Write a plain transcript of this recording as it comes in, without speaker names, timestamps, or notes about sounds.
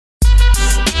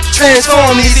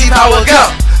Transform, Neezy power, go,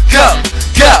 go,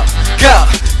 go, go,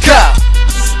 go.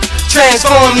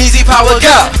 Transform, Neezy power,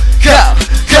 go, go,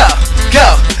 go, go,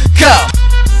 go.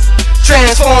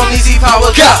 Transform, Neezy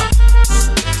power, go.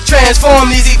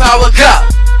 Transform, Neezy power, go.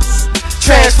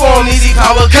 Transform, Neezy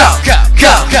power, go, go,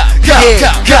 go, go, go,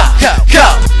 go, go,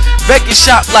 go. Record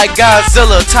shop like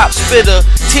Godzilla, top spitter,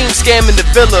 team scamming the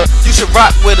villa. You should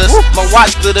rock with us. My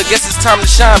watch glitter, guess it's time to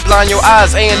shine. Blind your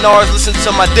eyes. A&Rs listen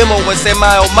to my demo and say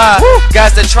my oh my.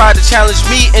 Guys that try to challenge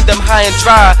me end them high and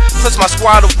dry. Plus my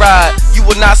squad will ride. You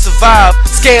will not survive.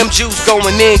 Scam juice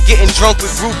going in, getting drunk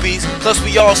with groupies. Plus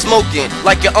we all smoking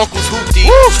like your uncle's hoopty.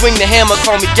 Swing the hammer,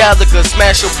 call me Gallagher.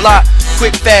 Smash your block.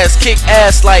 Quick fast, kick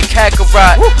ass like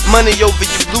Kakarot. Money over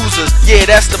you losers, yeah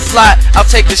that's the plot. I'll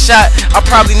take a shot, I'll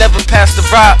probably never pass the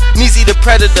rock. Neezy the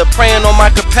predator, preying on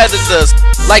my competitors.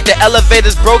 Like the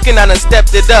elevator's broken, I done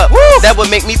stepped it up. That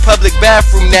would make me public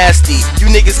bathroom nasty. You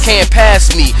niggas can't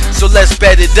pass me, so let's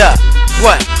bet it up.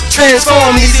 What?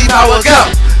 Transform, Neezy power, go,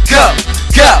 go,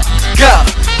 go, go,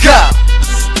 go.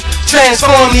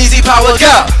 Transform, Neezy power,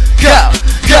 go, go,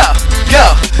 go, go,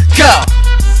 go.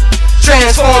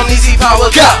 Transform, Neezy power,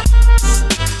 go.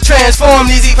 Transform,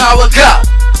 Neezy power, go.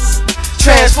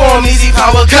 Transform, Neezy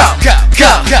power, go, go,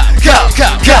 go, go, go,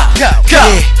 go, go, go.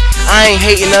 I ain't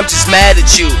hating, I'm just mad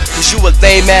at you, cause you a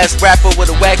lame ass rapper with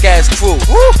a whack ass crew.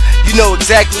 You know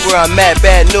exactly where I'm at,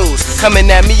 bad news. Coming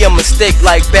at me a mistake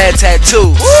like bad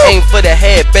tattoos. Aim for the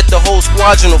head, bet the whole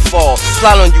squadron will fall.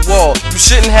 Plot on you all, you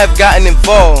shouldn't have gotten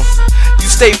involved. You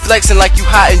stay flexing like you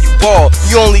hot and you ball.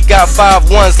 You only got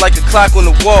 5 ones like a clock on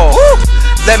the wall.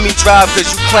 Let me drive cause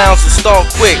you clowns will stall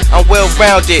quick. I'm well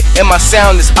rounded and my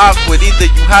sound is awkward. Either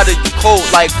you hot or you cold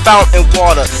like fountain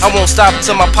water. I won't stop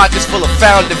till my pocket's full of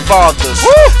founding fathers.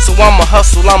 So I'ma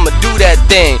hustle, I'ma do that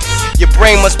thing. Your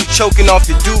brain must be choking off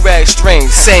your do-rag strings.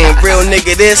 Saying real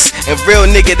nigga this and real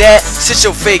nigga that. Sit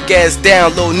your fake ass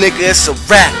down, little nigga, it's a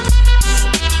rap.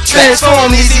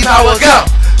 Transform, Neezy power, go,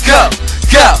 go,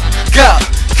 go, go,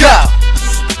 go.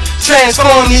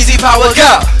 Transform, Neezy power,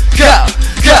 go, go,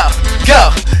 go, go,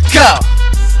 go.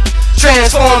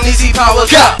 Transform, Neezy power,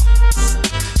 go.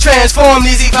 Transform,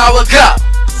 Neezy power, go.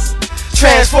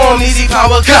 Transform, Neezy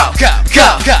power, go, go,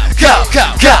 go, go, go, go,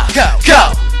 go,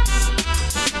 go.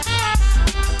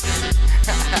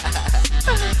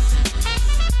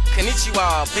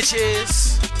 Konnichiwa, bitches.